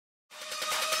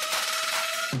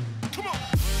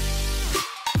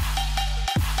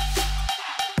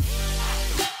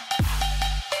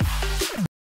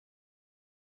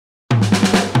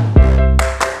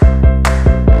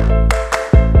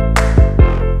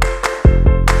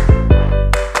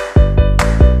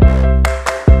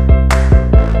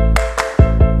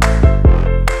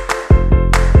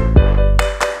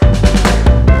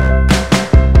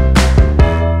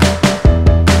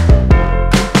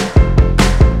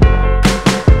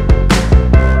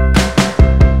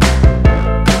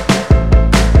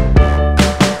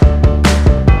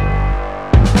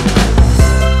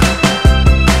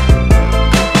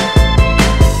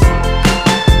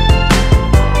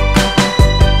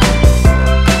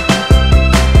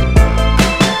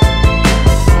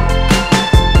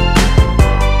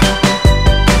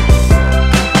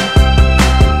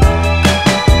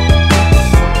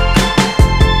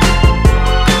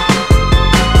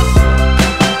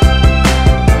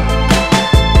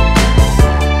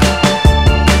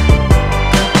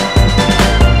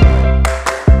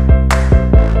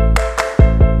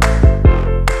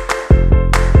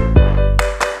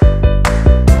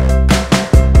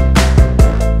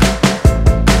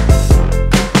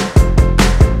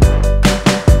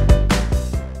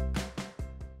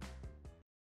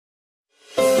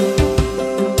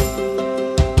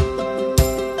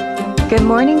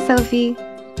coffee.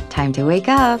 Time to wake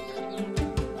up.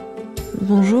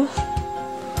 Bonjour.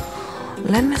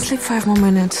 Let me sleep 5 more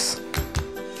minutes.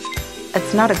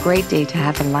 It's not a great day to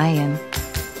have a lie-in.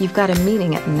 You've got a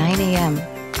meeting at 9 a.m.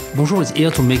 Bonjour is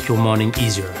here to make your morning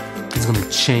easier. It's gonna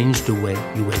change the way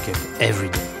you wake up every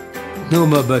day. No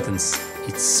more buttons.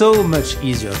 It's so much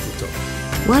easier to talk.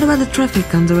 What about the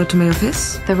traffic on the road to my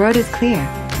office? The road is clear,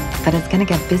 but it's gonna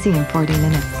get busy in 40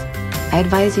 minutes. I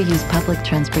advise you use public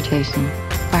transportation.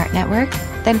 BART network,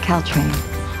 then Caltrain.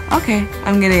 Okay,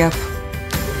 I'm getting up.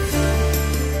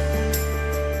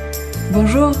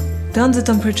 Bonjour. Turn the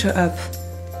temperature up.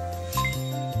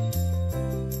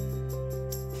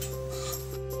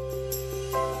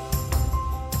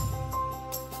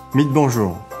 Meet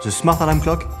Bonjour, the smart alarm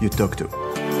clock you talk to.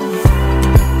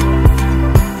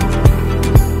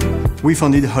 We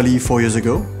founded Holly 4 years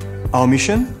ago. Our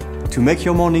mission? To make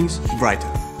your mornings brighter.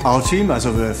 Our team has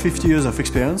over 50 years of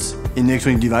experience in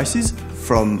electronic devices,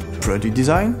 from product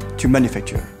design to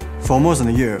manufacture. For more than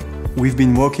a year, we've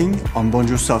been working on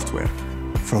Bonjour software.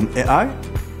 From AI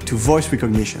to voice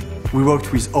recognition, we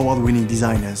worked with award-winning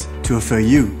designers to offer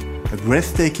you a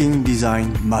breathtaking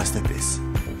design masterpiece.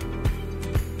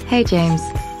 Hey, James.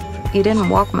 You didn't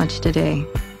walk much today.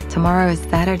 Tomorrow is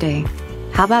Saturday.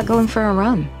 How about going for a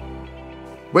run?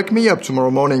 Wake me up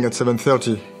tomorrow morning at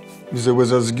 7:30, if the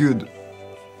weather's good.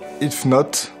 If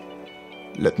not,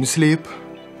 let me sleep.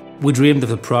 We dreamed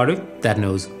of a product that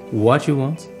knows what you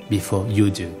want before you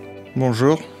do.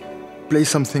 Bonjour. Play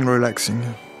something relaxing.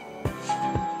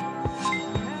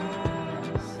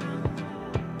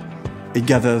 It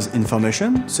gathers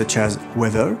information such as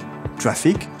weather,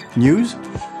 traffic, news.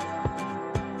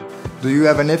 Do you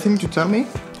have anything to tell me?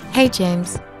 Hey,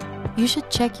 James. You should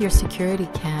check your security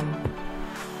cam.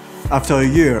 After a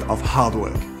year of hard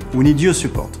work, we need your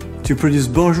support to produce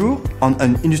Bonjour on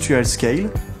an industrial scale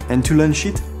and to launch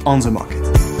it on the market.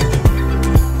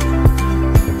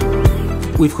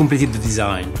 We've completed the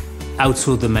design,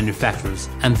 outsourced the manufacturers,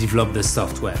 and developed the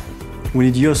software. We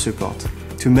need your support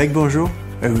to make Bonjour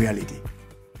a reality.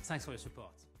 Thanks for your support.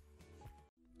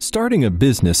 Starting a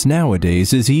business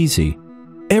nowadays is easy.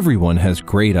 Everyone has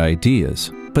great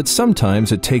ideas, but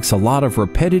sometimes it takes a lot of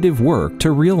repetitive work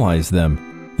to realize them.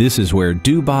 This is where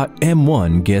doBot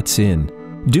M1 gets in.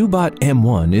 doBot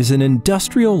M1 is an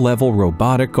industrial-level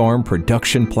robotic arm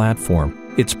production platform.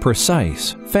 It's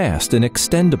precise, fast, and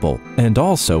extendable, and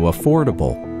also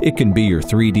affordable. It can be your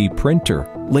 3D printer,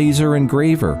 laser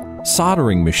engraver,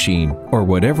 soldering machine, or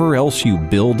whatever else you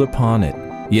build upon it.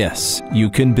 Yes, you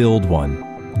can build one.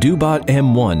 doBot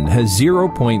M1 has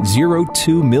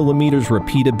 0.02 millimeters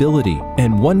repeatability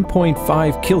and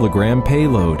 1.5 kilogram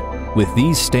payload. With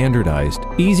these standardized,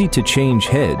 easy-to-change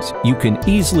heads, you can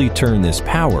easily turn this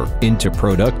power into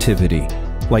productivity.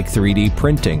 Like 3D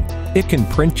printing, it can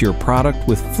print your product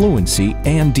with fluency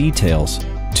and details.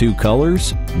 2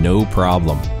 colors? No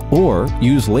problem. Or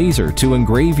use laser to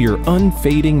engrave your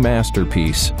unfading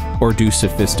masterpiece. Or do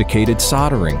sophisticated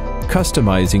soldering,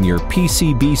 customizing your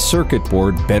PCB circuit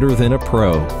board better than a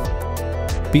pro.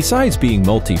 Besides being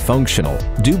multifunctional,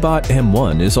 doBot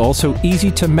M1 is also easy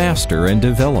to master and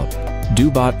develop.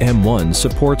 doBot M1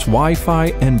 supports Wi-Fi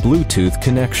and Bluetooth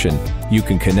connection. You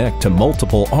can connect to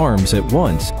multiple arms at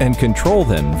once and control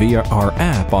them via our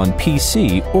app on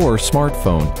PC or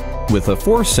smartphone. With a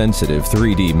force-sensitive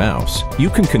 3D mouse, you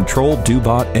can control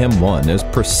doBot M1 as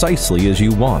precisely as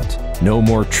you want. No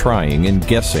more trying and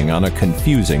guessing on a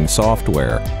confusing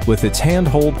software. With its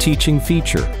handhold teaching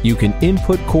feature, you can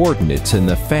input coordinates in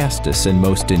the fastest and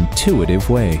most intuitive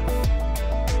way.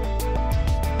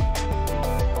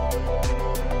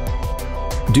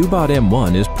 doBot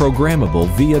M1 is programmable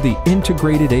via the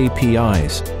integrated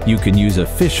APIs. You can use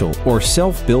official or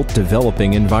self-built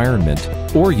developing environment,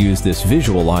 or use this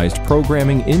visualized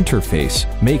programming interface,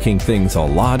 making things a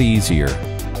lot easier.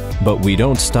 But we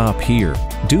don't stop here.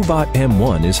 doBot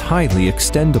M1 is highly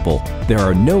extendable. There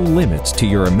are no limits to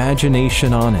your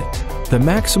imagination on it. The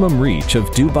maximum reach of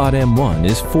doBot M1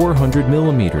 is 400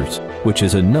 millimeters, which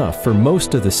is enough for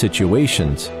most of the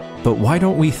situations. But why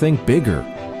don't we think bigger,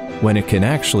 when it can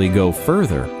actually go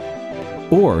further?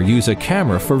 Or use a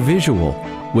camera for visual.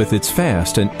 With its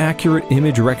fast and accurate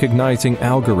image recognizing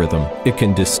algorithm, it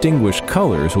can distinguish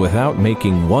colors without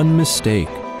making one mistake.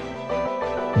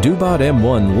 doBot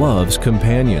M1 loves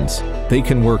companions. They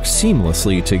can work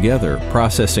seamlessly together,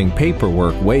 processing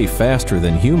paperwork way faster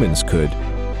than humans could.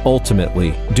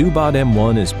 Ultimately, doBot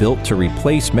M1 is built to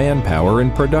replace manpower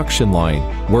in production line,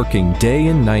 working day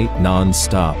and night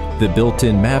non-stop. The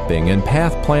built-in mapping and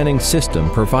path planning system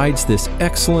provides this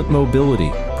excellent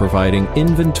mobility, providing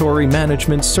inventory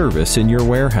management service in your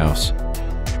warehouse.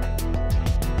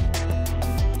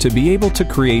 To be able to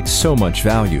create so much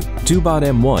value, DoBot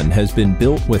M1 has been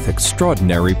built with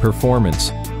extraordinary performance.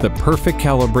 The perfect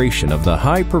calibration of the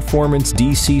high-performance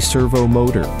DC servo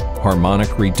motor,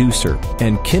 harmonic reducer,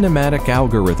 and kinematic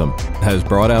algorithm has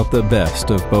brought out the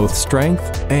best of both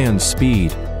strength and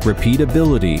speed.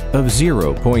 Repeatability of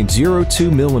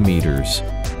 0.02 millimeters.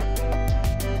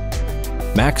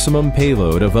 Maximum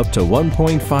payload of up to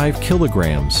 1.5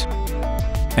 kilograms.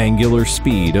 Angular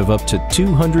speed of up to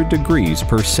 200 degrees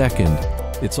per second.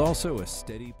 It's also a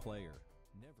steady player.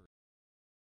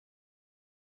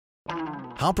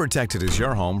 How protected is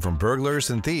your home from burglars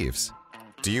and thieves?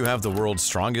 Do you have the world's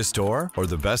strongest door or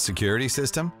the best security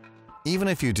system? Even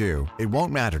if you do, it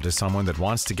won't matter to someone that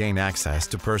wants to gain access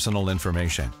to personal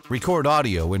information, record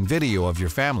audio and video of your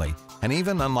family, and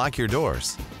even unlock your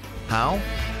doors. How?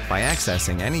 By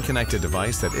accessing any connected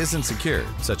device that isn't secure,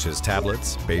 such as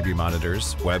tablets, baby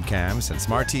monitors, webcams, and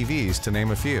smart TVs, to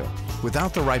name a few.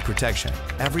 Without the right protection,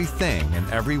 everything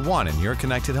and everyone in your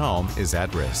connected home is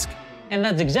at risk. And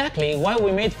that's exactly why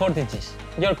we made FortiGIS,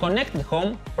 your connected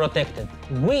home protected.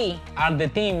 We are the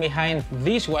team behind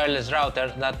this wireless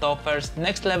router that offers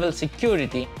next-level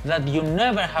security that you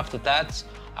never have to touch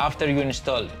after you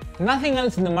install it. Nothing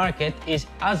else in the market is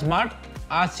as smart,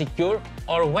 as secure,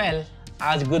 or well,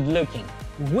 as good looking.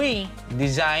 We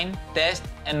design, test,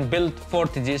 and build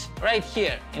FortiGIS right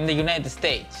here in the United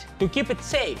States to keep it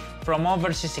safe from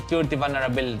overseas security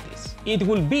vulnerabilities. It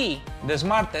will be the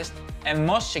smartest and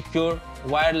most secure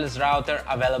wireless router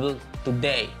available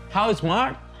today. How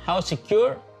smart? How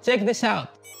secure? Check this out.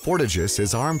 FortiGIS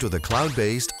is armed with a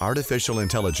cloud-based artificial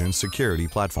intelligence security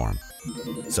platform.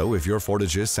 So if your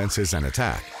FortiGIS senses an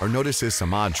attack or notices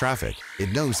some odd traffic,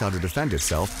 it knows how to defend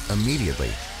itself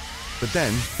immediately. But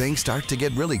then things start to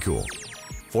get really cool.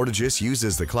 FortiGIS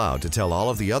uses the cloud to tell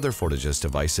all of the other FortiGIS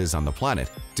devices on the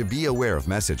planet to be aware of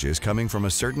messages coming from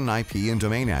a certain IP and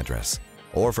domain address,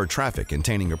 or for traffic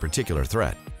containing a particular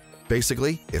threat.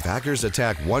 Basically, if hackers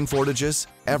attack one FortiGIS,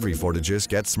 every FortiGIS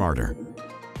gets smarter.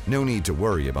 No need to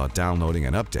worry about downloading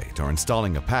an update or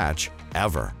installing a patch,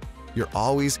 ever. You're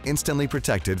always instantly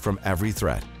protected from every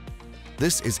threat.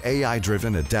 This is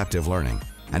AI-driven adaptive learning,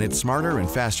 and it's smarter and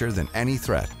faster than any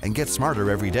threat and gets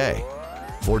smarter every day.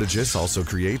 FortiGIS also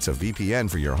creates a VPN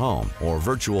for your home or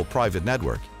virtual private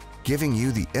network, giving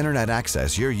you the internet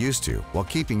access you're used to while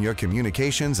keeping your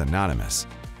communications anonymous,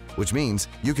 which means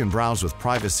you can browse with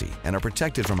privacy and are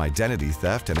protected from identity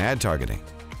theft and ad targeting.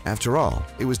 After all,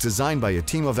 it was designed by a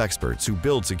team of experts who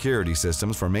build security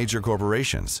systems for major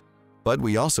corporations. But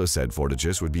we also said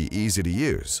FortiGIS would be easy to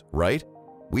use, right?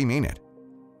 We mean it.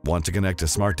 Want to connect a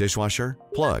smart dishwasher,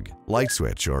 plug, light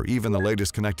switch, or even the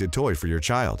latest connected toy for your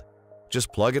child?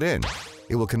 Just plug it in.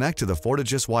 It will connect to the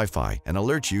FortiGIS Wi-Fi and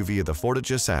alert you via the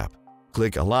FortiGIS app.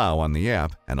 Click Allow on the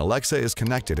app and Alexa is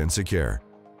connected and secure.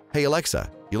 Hey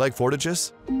Alexa, you like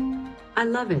FortiGIS? I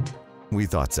love it. We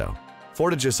thought so.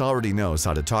 FortiGIS already knows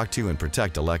how to talk to and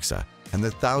protect Alexa and the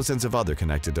thousands of other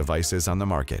connected devices on the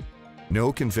market.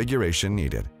 No configuration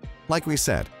needed. Like we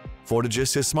said,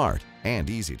 FortiGIS is smart and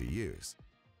easy to use.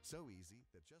 So easy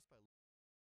that just by...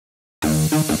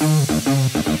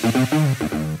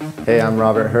 Hey, I'm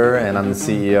Robert Herr, and I'm the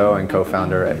CEO and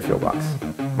co-founder at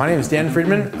Fuelbox. My name is Dan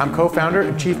Friedman. I'm co-founder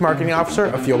and chief marketing officer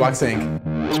of Fuelbox Inc.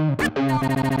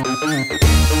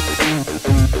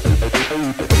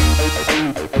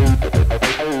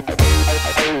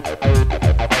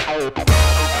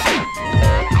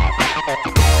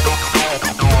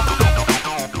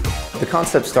 The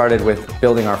concept started with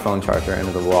building our phone charger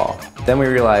into the wall. Then we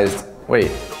realized, wait,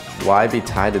 why be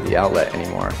tied to the outlet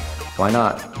anymore? Why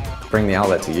not bring the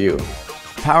outlet to you?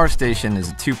 Power Station is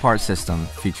a two-part system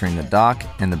featuring the dock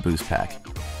and the boost pack.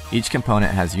 Each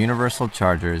component has universal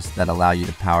chargers that allow you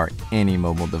to power any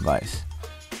mobile device.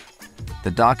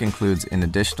 The dock includes an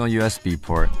additional USB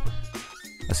port,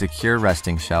 a secure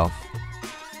resting shelf,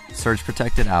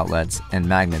 surge-protected outlets, and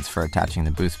magnets for attaching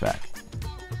the boost pack.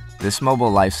 This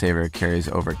mobile lifesaver carries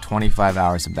over 25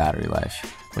 hours of battery life,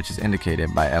 which is indicated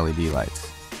by LED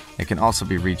lights. It can also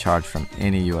be recharged from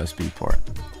any USB port.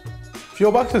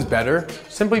 Fuelbox is better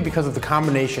simply because of the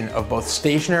combination of both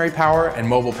stationary power and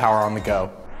mobile power on the go.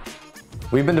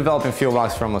 We've been developing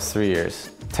Fuelbox for almost 3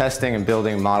 years. Testing and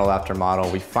building model after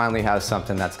model, we finally have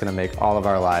something that's going to make all of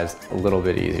our lives a little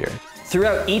bit easier.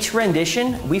 Throughout each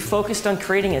rendition, we focused on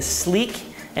creating a sleek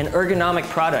and ergonomic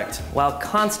product while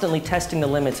constantly testing the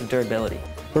limits of durability.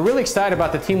 We're really excited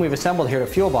about the team we've assembled here at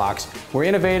Fuelbox. We're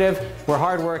innovative, we're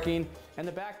hardworking, and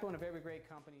the backbone of every great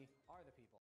company are the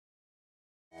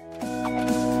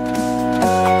people.